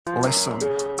Listen,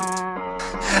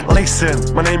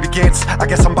 my name begins. I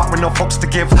guess I'm back with no fucks to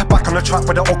give. Back on the track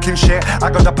with the hooking shit.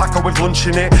 I got the packer with lunch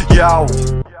in it. Yo.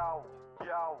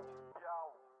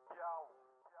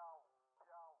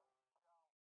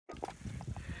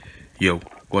 Yo,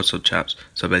 what's up chaps?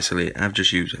 So basically I've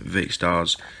just used Vic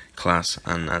Star's class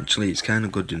and actually it's kind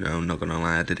of good, you know, I'm not gonna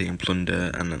lie. I did it in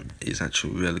Plunder and it's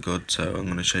actually really good, so I'm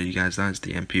gonna show you guys that. It's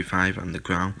the MP5 and the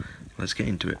Grau. Let's get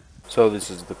into it. So this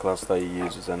is the class that he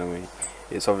uses anyway.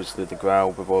 It's obviously the Grau.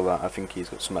 With all that, I think he's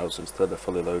got some else instead of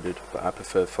fully loaded, but I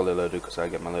prefer fully loaded because I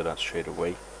get my loadout straight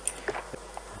away.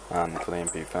 And for the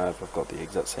MP5 I've got the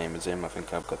exact same as him. I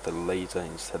think I've got the laser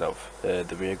instead of the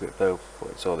rear grip though,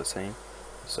 but it's all the same.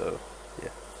 So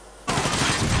yeah.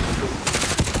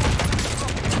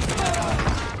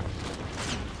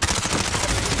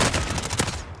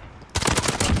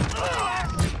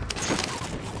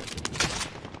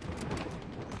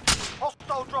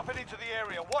 Hostile dropping into the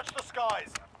area. Watch the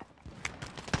skies.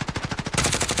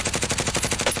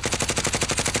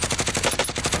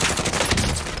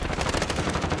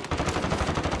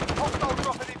 Hostile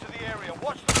dropping into the area.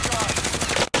 Watch the skies.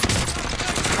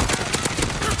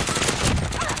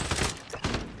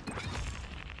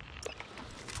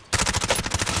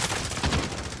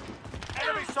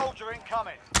 Enemy soldier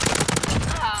incoming.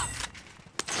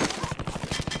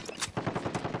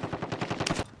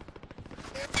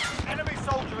 Enemy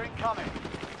soldier incoming.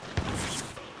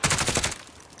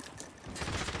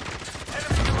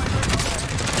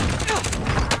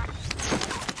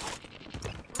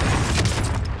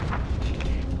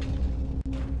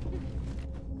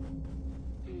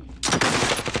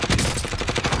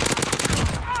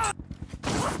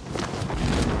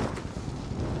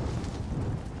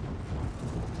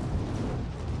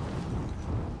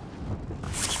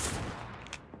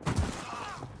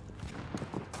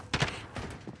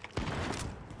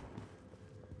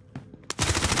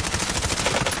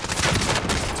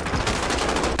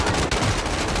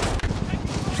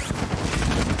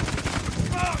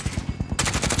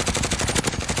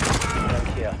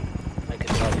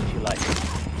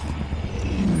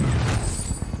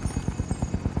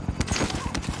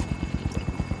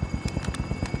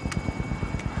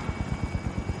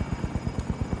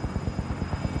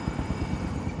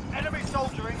 Enemy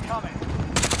soldier incoming.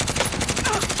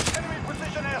 Enemy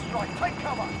precision airstrike. Take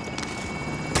cover.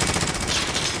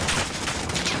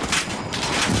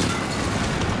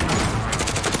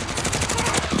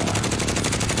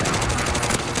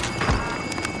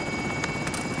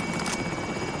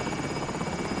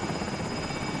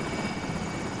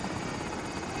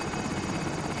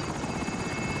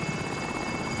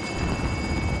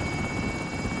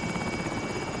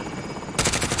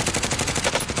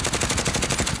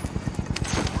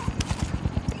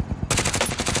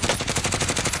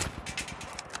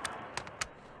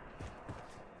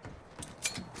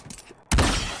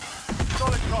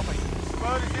 Solid copy.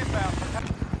 Bird is inbound.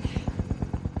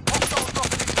 Hostile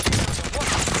dropping into the area.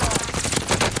 Watch the skies.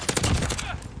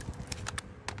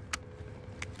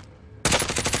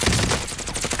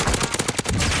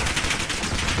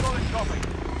 Solid copy.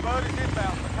 Bird is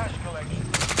inbound for cash collection.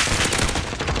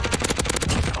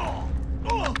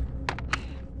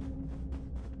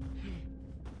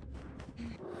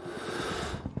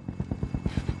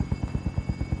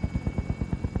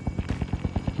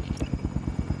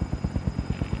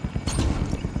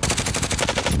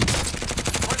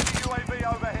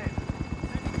 Overhead.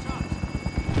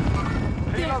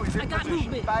 Helo is in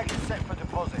position. Bag is set for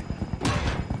deposit.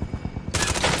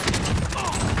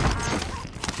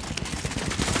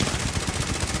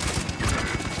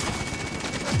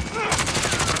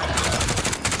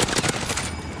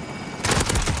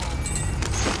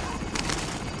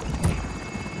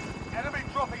 Enemy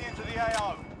dropping into the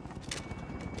AO.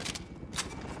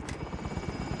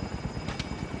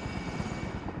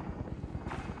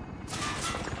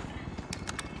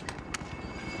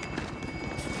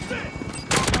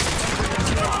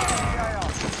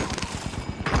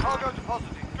 Cargo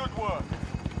deposited. Good work.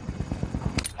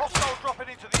 Hostile dropping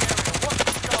into the area. Watch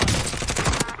the skies.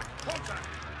 Contact.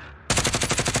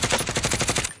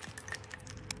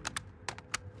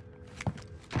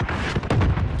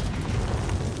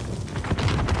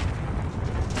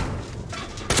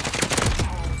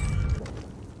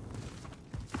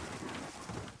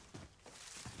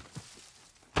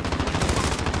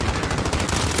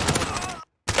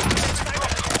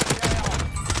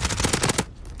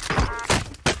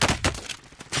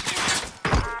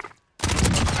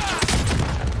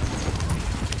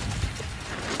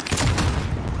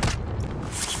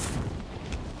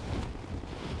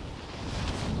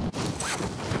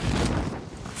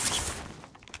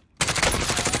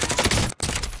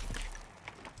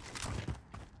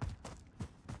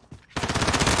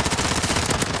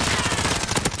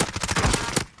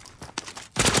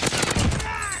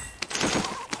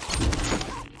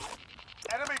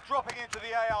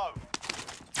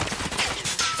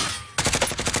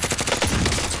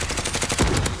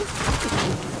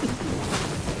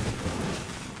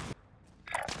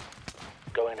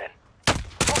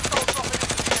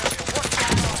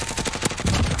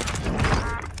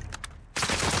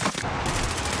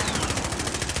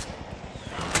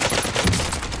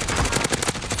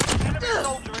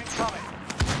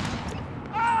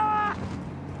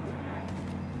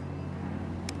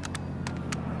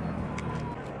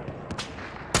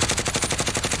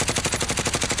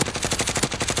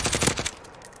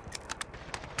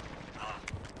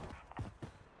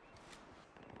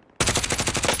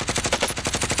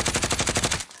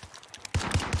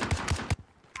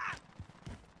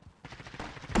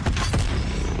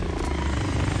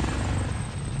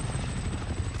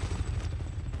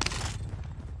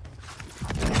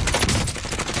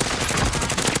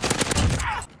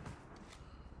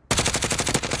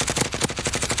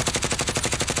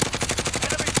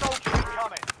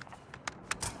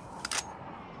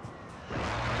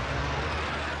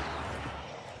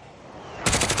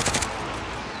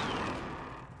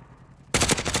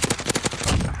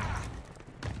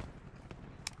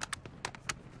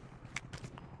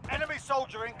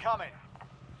 incoming.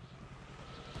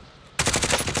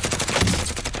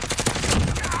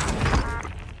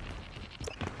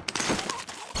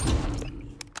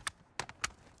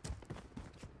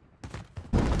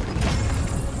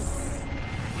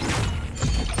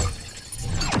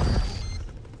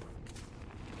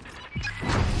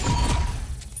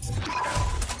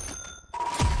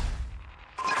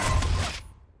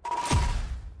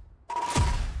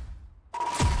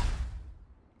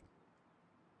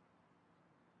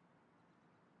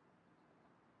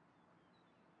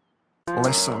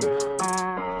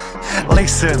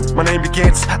 Listen, my name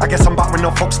begins. I guess I'm back with no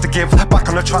fucks to give. Back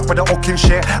on the track with the hooking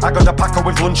shit. I got a packer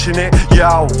with lunch in it,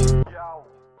 yo.